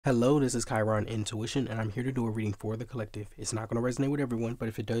Hello, this is Chiron Intuition, and I'm here to do a reading for the collective. It's not going to resonate with everyone, but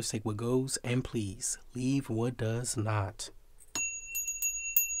if it does, take what goes, and please leave what does not.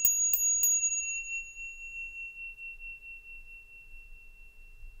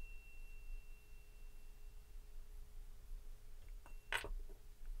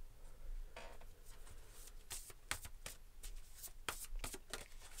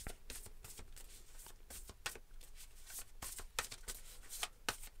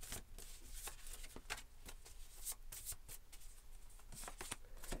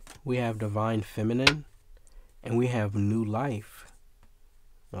 We have divine feminine, and we have new life.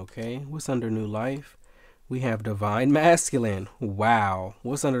 Okay, what's under new life? We have divine masculine. Wow,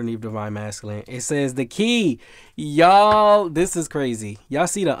 what's underneath divine masculine? It says the key. Y'all, this is crazy. Y'all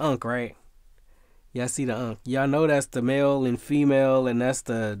see the unk, right? Y'all see the unk. Y'all know that's the male and female, and that's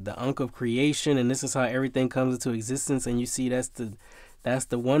the unk of creation, and this is how everything comes into existence. And you see that's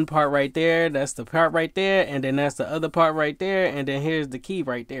the one part right there, that's the part right there, and then that's the other part right there, and then here's the key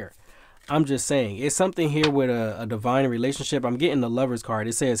right there. I'm just saying, it's something here with a divine relationship. I'm getting the Lover's card.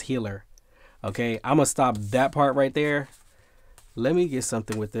 It says healer. Okay, I'm going to stop that part right there. Let me get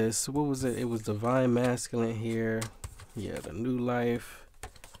something with this. What was it? It was divine masculine here. Yeah, the new life.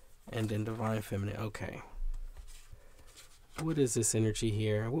 And then divine feminine. Okay. What is this energy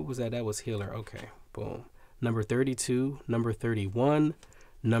here? What was that? That was healer. Okay, boom. Number 32, number 31,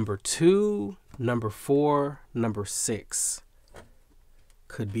 number 2, number 4, number 6.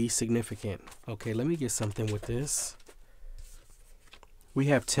 Could be significant. Okay, let me get something with this. We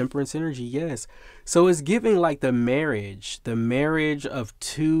have temperance energy, yes. So it's giving like the marriage of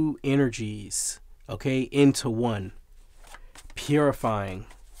two energies, okay, into one. Purifying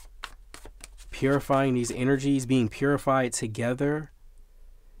these energies, being purified together.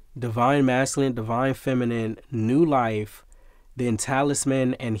 Divine masculine, divine feminine, new life, then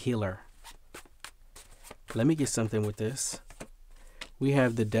talisman and healer. Let me get something with this. We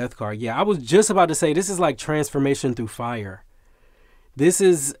have the death card. Yeah, I was just about to say this is like transformation through fire. This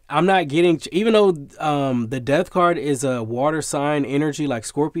is, I'm not getting, even though the death card is a water sign energy like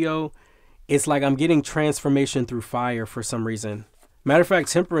Scorpio, it's like I'm getting transformation through fire for some reason. Matter of fact,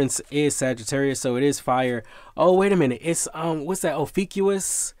 temperance is Sagittarius, so it is fire. Oh, wait a minute. It's, what's that?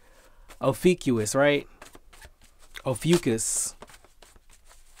 Ophiuchus, right? Ophiuchus.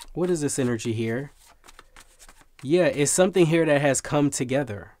 What is this energy here? Yeah, it's something here that has come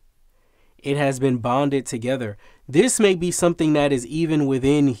together. It has been bonded together. This may be something that is even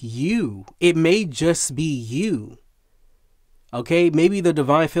within you. It may just be you. Okay, maybe the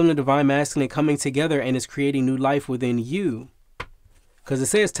divine feminine, divine masculine coming together and is creating new life within you. Because it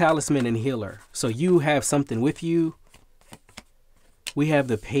says talisman and healer. So you have something with you. We have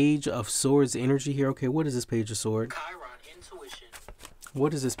the Page of Swords energy here. Okay, what is this Page of Swords? Chiron Intuition.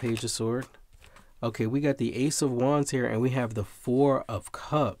 What is this Page of Swords? Okay, we got the Ace of Wands here, and we have the Four of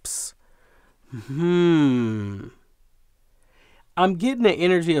Cups. I'm getting the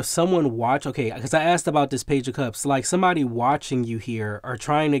energy of someone watch. Okay, because I asked about this Page of Cups. Like somebody watching you here or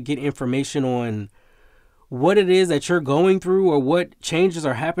trying to get information on what it is that you're going through or what changes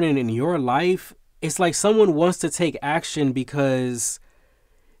are happening in your life. It's like someone wants to take action because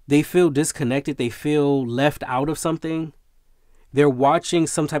they feel disconnected. They feel left out of something. They're watching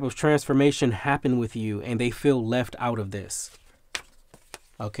some type of transformation happen with you and they feel left out of this.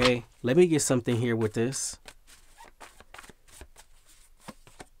 Okay, let me get something here with this.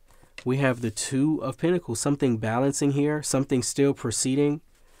 We have the Two of Pentacles, something balancing here, something still proceeding,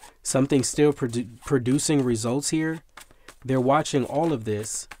 something still producing results here. They're watching all of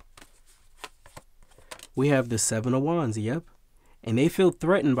this. We have the Seven of Wands, yep. And they feel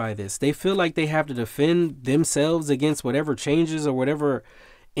threatened by this. They feel like they have to defend themselves against whatever changes or whatever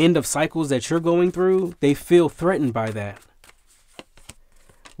end of cycles that you're going through. They feel threatened by that.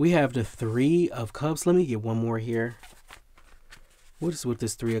 We have the Three of Cups. Let me get one more here. What is with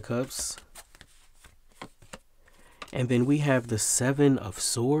this Three of Cups? And then we have the Seven of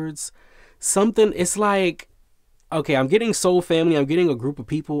Swords. Something, it's like, okay, I'm getting soul family. I'm getting a group of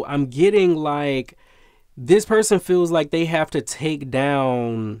people. I'm getting like, this person feels like they have to take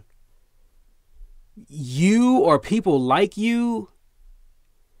down you or people like you.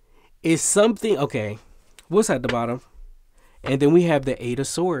 Is something, okay, what's at the bottom? And then we have the Eight of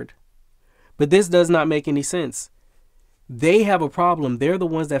Swords. But this does not make any sense. They have a problem. They're the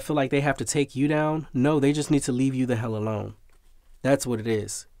ones that feel like they have to take you down. No, they just need to leave you the hell alone. That's what it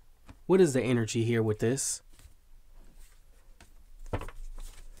is. What is the energy here with this?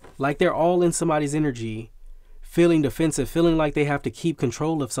 Like they're all in somebody's energy, feeling defensive, feeling like they have to keep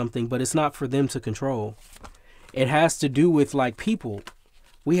control of something, but it's not for them to control. It has to do with like people.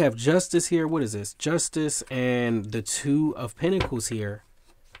 We have justice here. What is this? Justice and the Two of Pentacles here.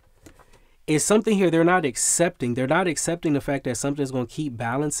 It's something here they're not accepting. They're not accepting the fact that something is going to keep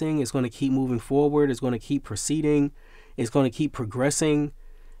balancing. It's going to keep moving forward. It's going to keep proceeding. It's going to keep progressing.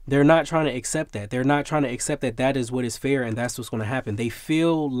 They're not trying to accept that. They're not trying to accept that that is what is fair and that's what's going to happen. They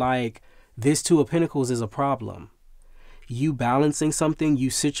feel like this Two of Pentacles is a problem. You balancing something, you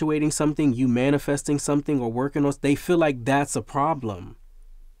situating something, you manifesting something or working on, they feel like that's a problem.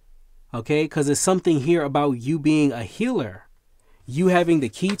 Okay, because it's something here about you being a healer. You having the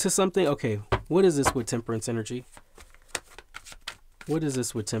key to something. Okay, what is this with Temperance energy? What is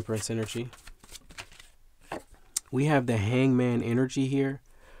this with Temperance energy? We have the Hangman energy here.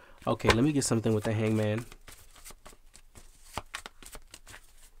 Okay, let me get something with the Hangman.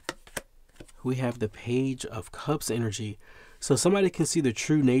 We have the Page of Cups energy. So somebody can see the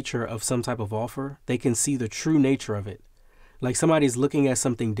true nature of some type of offer. They can see the true nature of it. Like somebody's looking at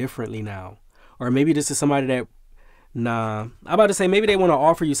something differently now. Or maybe this is somebody that, nah, I'm about to say maybe they want to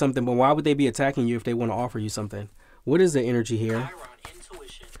offer you something, but why would they be attacking you if they want to offer you something? What is the energy here? Chiron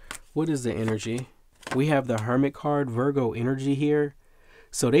Intuition. What is the energy? We have the Hermit card, Virgo energy here.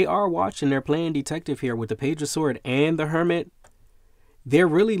 So they are watching, they're playing detective here with the Page of Sword and the Hermit. They're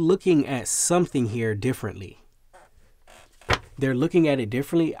really looking at something here differently. They're looking at it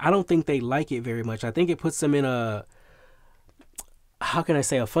differently. I don't think they like it very much. I think it puts them in a, how can I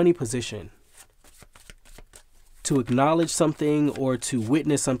say, a funny position. To acknowledge something or to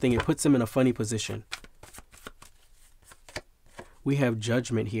witness something, it puts them in a funny position. We have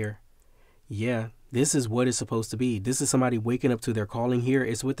Judgment here. Yeah, this is what it's supposed to be. This is somebody waking up to their calling here.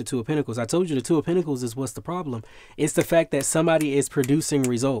 It's with the Two of Pentacles. I told you the Two of Pentacles is what's the problem. It's the fact that somebody is producing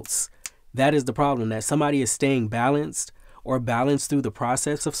results. That is the problem, that somebody is staying balanced or balanced through the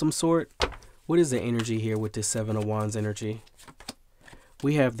process of some sort. What is the energy here with this Seven of Wands energy?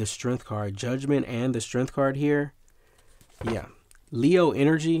 We have the Strength card, Judgment and the Strength card here. Yeah, Leo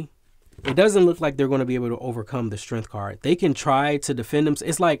energy. It doesn't look like they're going to be able to overcome the Strength card. They can try to defend themselves.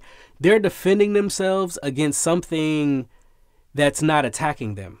 It's like they're defending themselves against something that's not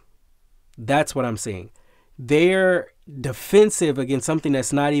attacking them. That's what I'm saying. They're defensive against something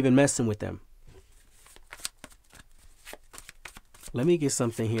that's not even messing with them. Let me get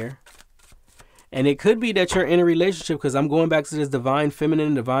something here. And it could be that you're in a relationship, because I'm going back to this divine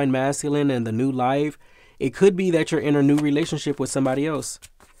feminine, divine masculine, and the new life. It could be that you're in a new relationship with somebody else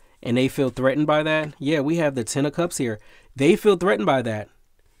and they feel threatened by that. Yeah, we have the Ten of Cups here. They feel threatened by that.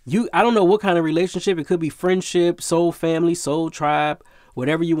 I don't know what kind of relationship. It could be friendship, soul family, soul tribe,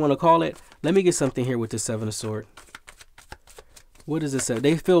 whatever you want to call it. Let me get something here with the Seven of Swords. What does it say?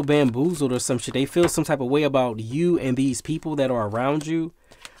 They feel bamboozled or some shit. They feel some type of way about you and these people that are around you.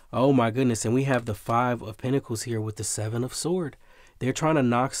 Oh my goodness. And we have the Five of Pentacles here with the Seven of Swords. They're trying to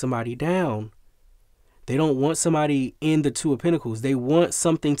knock somebody down. They don't want somebody in the Two of Pentacles. They want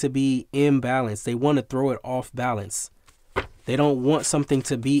something to be imbalanced. They want to throw it off balance. They don't want something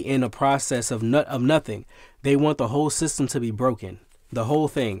to be in a process of nothing. They want the whole system to be broken. The whole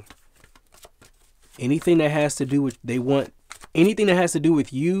thing. Anything that has to do with, anything that has to do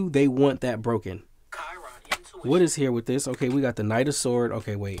with you, they want that broken. Chiron Intuition. What is here with this? Okay, we got the Knight of Swords.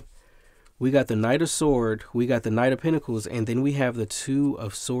 Okay, wait. We got the Knight of Swords. We got the Knight of Pentacles. And then we have the Two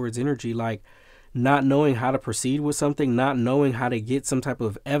of Swords energy. Like, not knowing how to proceed with something, not knowing how to get some type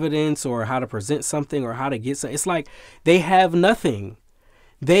of evidence or how to present something or how to get some. It's like they have nothing.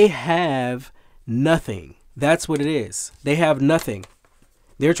 They have nothing. That's what it is. They have nothing.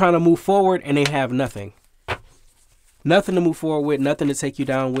 They're trying to move forward and they have nothing. Nothing to move forward with, nothing to take you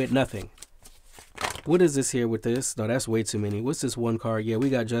down with, nothing. What is this here with this? No, that's way too many. What's this one card? Yeah, we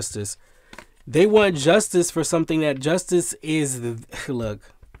got Justice. They want justice for something that justice is. Look.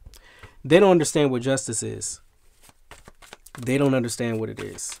 They don't understand what justice is. They don't understand what it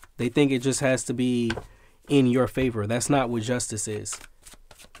is. They think it just has to be in your favor. That's not what justice is.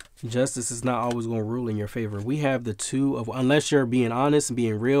 Justice is not always going to rule in your favor. We have the Two of, unless you're being honest and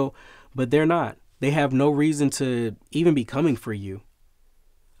being real, but they're not. They have no reason to even be coming for you.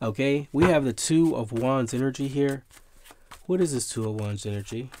 Okay? We have the Two of Wands energy here. What is this Two of Wands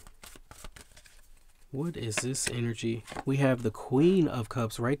energy? What is this energy? We have the Queen of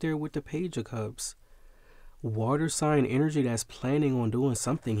Cups right there with the Page of Cups. Water sign energy that's planning on doing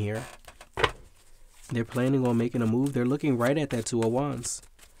something here. They're planning on making a move. They're looking right at that Two of Wands.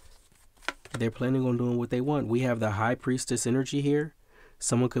 They're planning on doing what they want. We have the High Priestess energy here.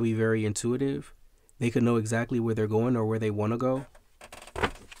 Someone could be very intuitive. They could know exactly where they're going or where they want to go.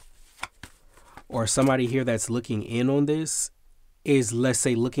 Or somebody here that's looking in on this is, let's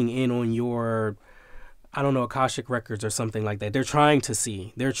say, looking in on your I don't know, Akashic records or something like that. They're trying to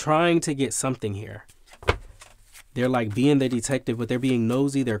see. They're trying to get something here. They're like being the detective, but they're being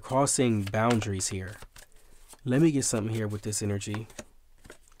nosy. They're crossing boundaries here. Let me get something here with this energy.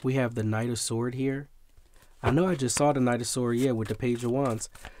 We have the Knight of Sword here. I know I just saw the Knight of Sword, yeah, with the Page of Wands.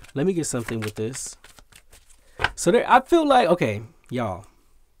 Let me get something with this. So there, I feel like, okay, y'all,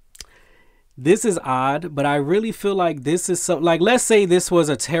 this is odd, but I really feel like this is something, like, let's say this was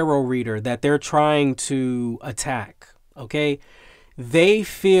a tarot reader that they're trying to attack, okay? They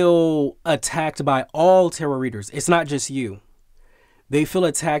feel attacked by all tarot readers. It's not just you. They feel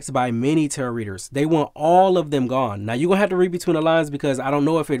attacked by many tarot readers. They want all of them gone. Now, you're going to have to read between the lines because I don't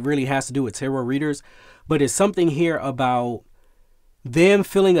know if it really has to do with tarot readers, but it's something here about them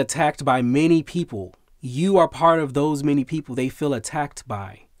feeling attacked by many people. You are part of those many people they feel attacked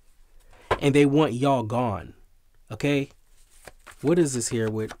by. And they want y'all gone. Okay? What is this here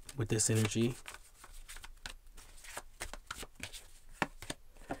with this energy?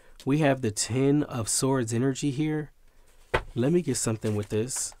 We have the 10 of Swords energy here. Let me get something with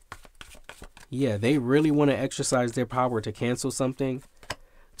this. Yeah, they really want to exercise their power to cancel something,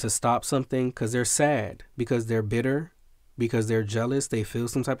 to stop something, because they're sad, because they're bitter, because they're jealous, they feel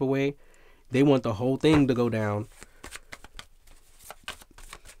some type of way. They want the whole thing to go down.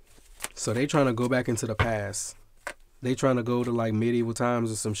 So they trying to go back into the past. They trying to go to like medieval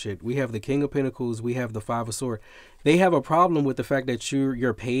times or some shit. We have the King of Pentacles. We have the Five of Swords. They have a problem with the fact that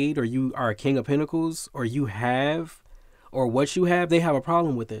you're paid, or you are a King of Pentacles, or you have, or what you have. They have a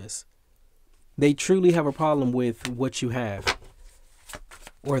problem with this. They truly have a problem with what you have,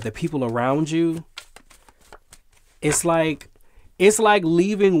 or the people around you. It's like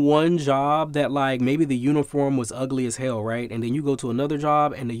leaving one job that, like, maybe the uniform was ugly as hell, right? And then you go to another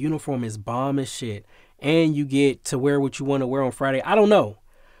job and the uniform is bomb as shit. And you get to wear what you want to wear on Friday. I don't know.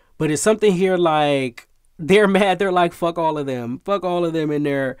 But it's something here like they're mad. They're like, fuck all of them. Fuck all of them in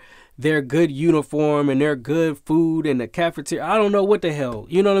their good uniform and their good food and the cafeteria. I don't know what the hell.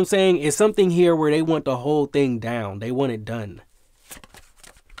 You know what I'm saying? It's something here where they want the whole thing down. They want it done.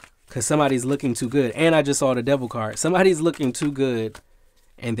 Because somebody's looking too good. And I just saw the Devil card. Somebody's looking too good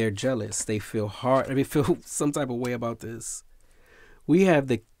and they're jealous. They feel hard. They feel some type of way about this. We have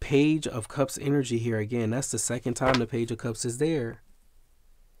the Page of Cups energy here again. That's the second time the Page of Cups is there.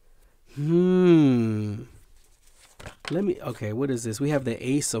 Okay, what is this? We have the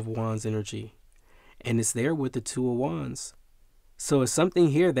Ace of Wands energy. And it's there with the Two of Wands. So it's something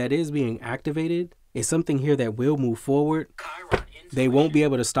here that is being activated. It's something here that will move forward. Chiron They won't be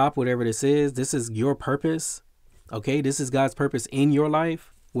able to stop whatever this is. This is your purpose. Okay, this is God's purpose in your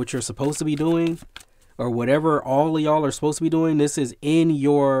life. What you're supposed to be doing. Or whatever all of y'all are supposed to be doing. This is in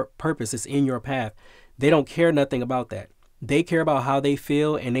your purpose. It's in your path. They don't care nothing about that. They care about how they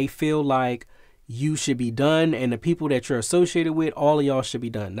feel. And they feel like you should be done. And the people that you're associated with, all of y'all should be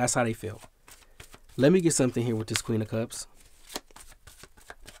done. That's how they feel. Let me get something here with this Queen of Cups.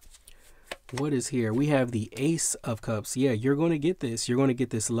 What is here? We have the Ace of Cups. Yeah, you're going to get this. You're going to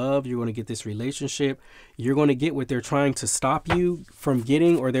get this love. You're going to get this relationship. You're going to get what they're trying to stop you from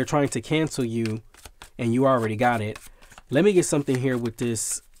getting, or they're trying to cancel you, and you already got it. Let me get something here with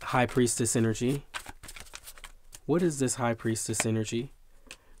this High Priestess energy. What is this High Priestess energy?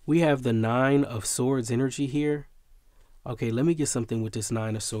 We have the Nine of Swords energy here. Okay, let me get something with this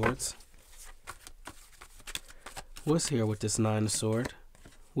Nine of Swords. What's here with this Nine of Swords?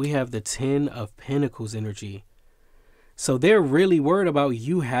 We have the 10 of Pentacles energy. So they're really worried about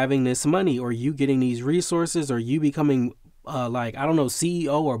you having this money, or you getting these resources, or you becoming like, I don't know,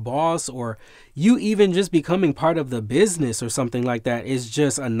 CEO or boss, or you even just becoming part of the business or something like that is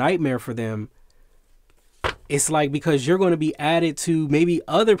just a nightmare for them. It's like, because you're going to be added to maybe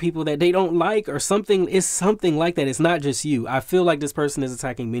other people that they don't like or something. It's something like that. It's not just you. I feel like this person is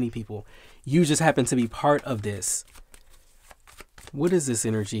attacking many people. You just happen to be part of this. What is this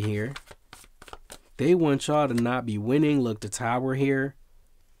energy here? They want y'all to not be winning. Look, the Tower here.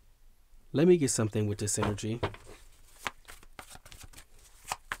 Let me get something with this energy.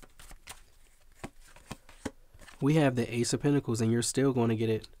 We have the Ace of Pentacles, and you're still going to get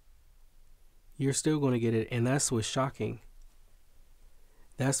it. You're still going to get it, and that's what's shocking.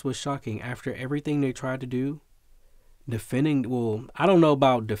 That's what's shocking. After everything they tried to do, defending, well, I don't know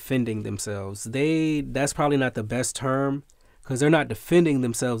about defending themselves. That's probably not the best term, because they're not defending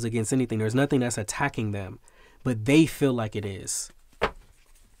themselves against anything. There's nothing that's attacking them, but they feel like it is.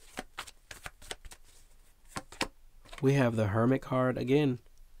 We have the Hermit card again.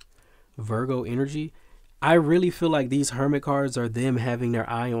 Virgo energy. I really feel like these hermit cards are them having their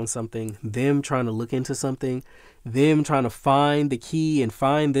eye on something, them trying to look into something, them trying to find the key and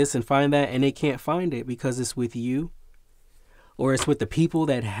find this and find that, and they can't find it because it's with you or it's with the people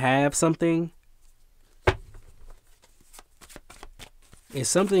that have something. It's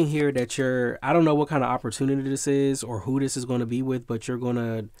something here that I don't know what kind of opportunity this is or who this is going to be with, but you're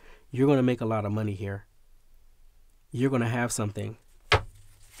going to make a lot of money here. You're going to have something.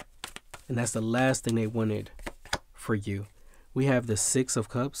 And that's the last thing they wanted for you. We have the Six of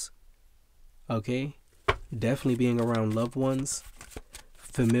Cups. Okay. Definitely being around loved ones,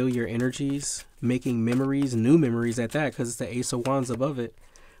 familiar energies, making memories, new memories at that, because it's the Ace of Wands above it.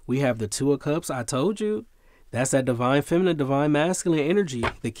 We have the Two of Cups. I told you. That's that divine feminine, divine masculine energy,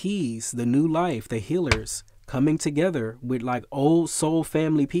 the keys, the new life, the healers coming together with like old soul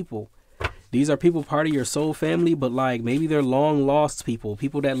family people. These are people part of your soul family, but like maybe they're long lost people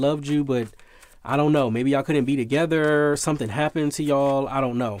that loved you, but I don't know. Maybe y'all couldn't be together. Something happened to y'all. I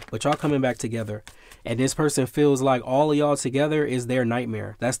don't know. But y'all coming back together. And this person feels like all of y'all together is their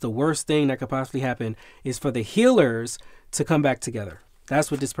nightmare. That's the worst thing that could possibly happen, is for the healers to come back together. That's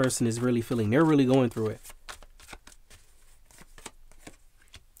what this person is really feeling. They're really going through it.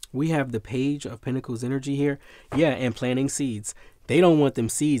 We have the Page of Pentacles energy here. Yeah, and planting seeds. They don't want them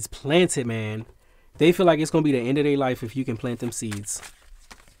seeds planted, man. They feel like it's going to be the end of their life if you can plant them seeds.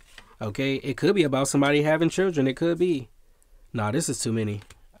 Okay, it could be about somebody having children. It could be. Nah, this is too many.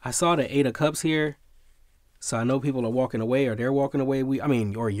 I saw the Eight of Cups here. So I know people are walking away, or they're walking away.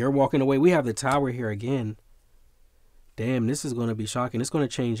 Or you're walking away. We have the Tower here again. Damn, this is going to be shocking. It's going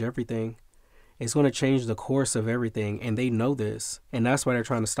to change everything. It's going to change the course of everything. And they know this. And that's why they're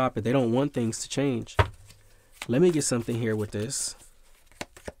trying to stop it. They don't want things to change. Let me get something here with this.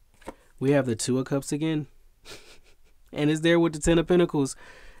 We have the Two of Cups again. And it's there with the Ten of Pentacles.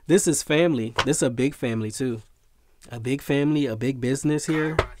 This is family. This is a big family too. A big family, a big business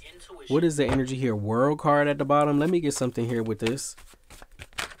here. What is the energy here? World card at the bottom. Let me get something here with this.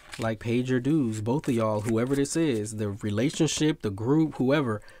 Like pay your dues, both of y'all, whoever this is, the relationship, the group,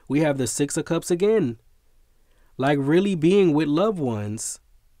 whoever. We have the Six of Cups again. Like really being with loved ones.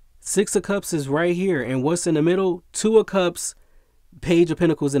 Six of Cups is right here. And what's in the middle? Two of Cups, Page of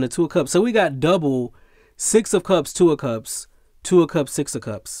Pentacles, and the Two of Cups. So we got double Six of Cups, Two of Cups, Two of Cups, Six of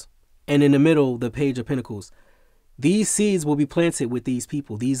Cups. And in the middle, the Page of Pentacles. These seeds will be planted with these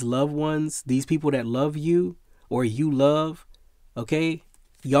people, these loved ones, these people that love you or you love. Okay.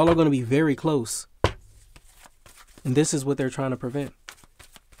 Y'all are going to be very close. And this is what they're trying to prevent.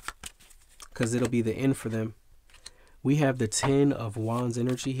 Because it'll be the end for them. We have the Ten of Wands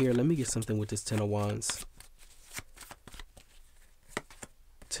energy here. Let me get something with this Ten of Wands.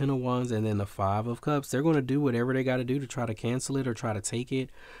 Ten of Wands and then the Five of Cups. They're going to do whatever they got to do to try to cancel it or try to take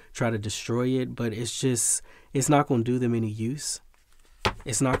it, try to destroy it. But it's not going to do them any use.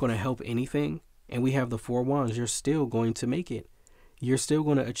 It's not going to help anything. And we have the Four of Wands. You're still going to make it. You're still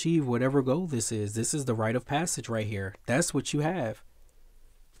going to achieve whatever goal this is. This is the rite of passage right here. That's what you have.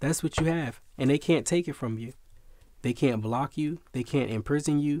 That's what you have. And they can't take it from you. They can't block you. They can't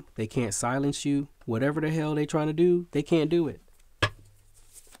imprison you. They can't silence you. Whatever the hell they're trying to do, they can't do it.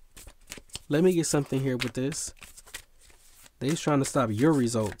 Let me get something here with this. They're trying to stop your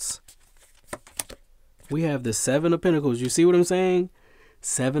results. We have the Seven of Pentacles. You see what I'm saying?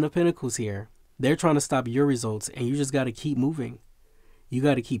 Seven of Pentacles here. They're trying to stop your results, and you just got to keep moving. You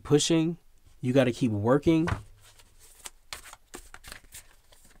got to keep pushing. You got to keep working.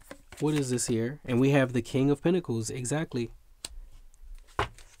 What is this here? And we have the King of Pentacles. Exactly.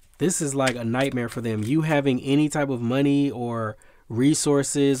 This is like a nightmare for them. You having any type of money or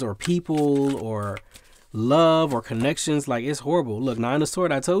resources or people or love or connections, like it's horrible. Look, Nine of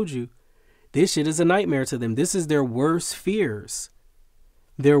Swords, I told you. This shit is a nightmare to them. This is their worst fears.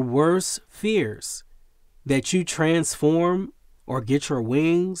 Their worst fears. That you transform or get your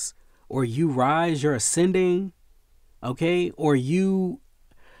wings, or you rise, you're ascending, okay? Or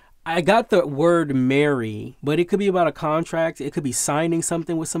I got the word marry, but it could be about a contract. It could be signing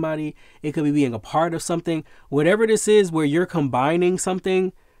something with somebody. It could be being a part of something. Whatever this is where you're combining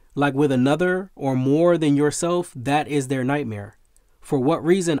something like with another or more than yourself, that is their nightmare. For what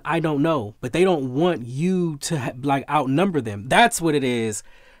reason, I don't know. But they don't want you to like outnumber them. That's what it is.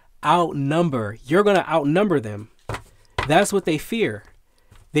 Outnumber. You're going to outnumber them. That's what they fear.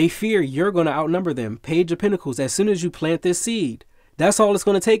 They fear you're going to outnumber them. Page of Pentacles. As soon as you plant this seed, that's all it's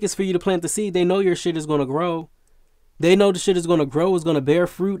going to take is for you to plant the seed. They know your shit is going to grow. They know the shit is going to grow, is going to bear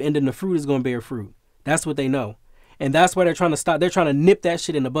fruit, and then the fruit is going to bear fruit. That's what they know. And that's why they're trying to stop. They're trying to nip that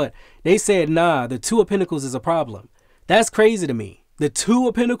shit in the butt. They said, nah, the Two of Pentacles is a problem. That's crazy to me. The Two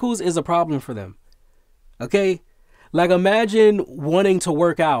of Pentacles is a problem for them. Okay? Like imagine wanting to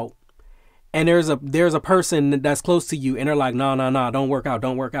work out and there's a person that's close to you and they're like, no, don't work out,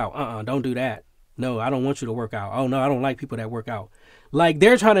 don't do that. No, I don't want you to work out. Oh no, I don't like people that work out. Like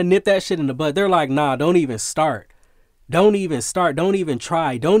they're trying to nip that shit in the bud. They're like, nah, don't even start. Don't even start. Don't even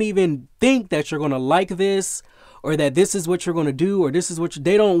try. Don't even think that you're going to like this or that this is what you're going to do or this is what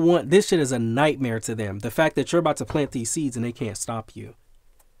they don't want. This shit is a nightmare to them. The fact that you're about to plant these seeds and they can't stop you.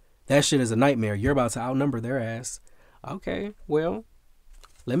 That shit is a nightmare. You're about to outnumber their ass. Okay, well,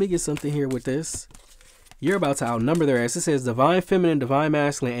 let me get something here with this. You're about to outnumber their ass. It says divine feminine, divine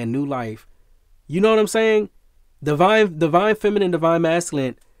masculine, and new life. You know what I'm saying? Divine feminine, divine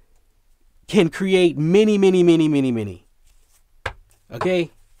masculine can create many.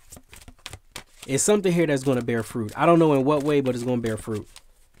 Okay? It's something here that's going to bear fruit. I don't know in what way, but it's going to bear fruit.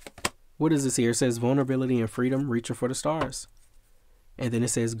 What is this here? It says vulnerability and freedom, reaching for the stars. And then it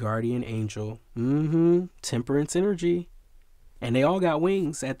says guardian angel. Temperance energy. And they all got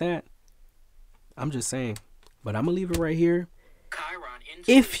wings at that. I'm just saying. But I'm going to leave it right here. Chiron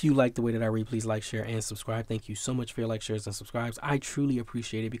Intuition. If you like the way that I read, please like, share, and subscribe. Thank you so much for your like, shares, and subscribes. I truly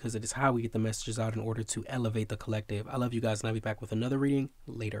appreciate it because it is how we get the messages out in order to elevate the collective. I love you guys, and I'll be back with another reading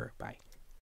later. Bye.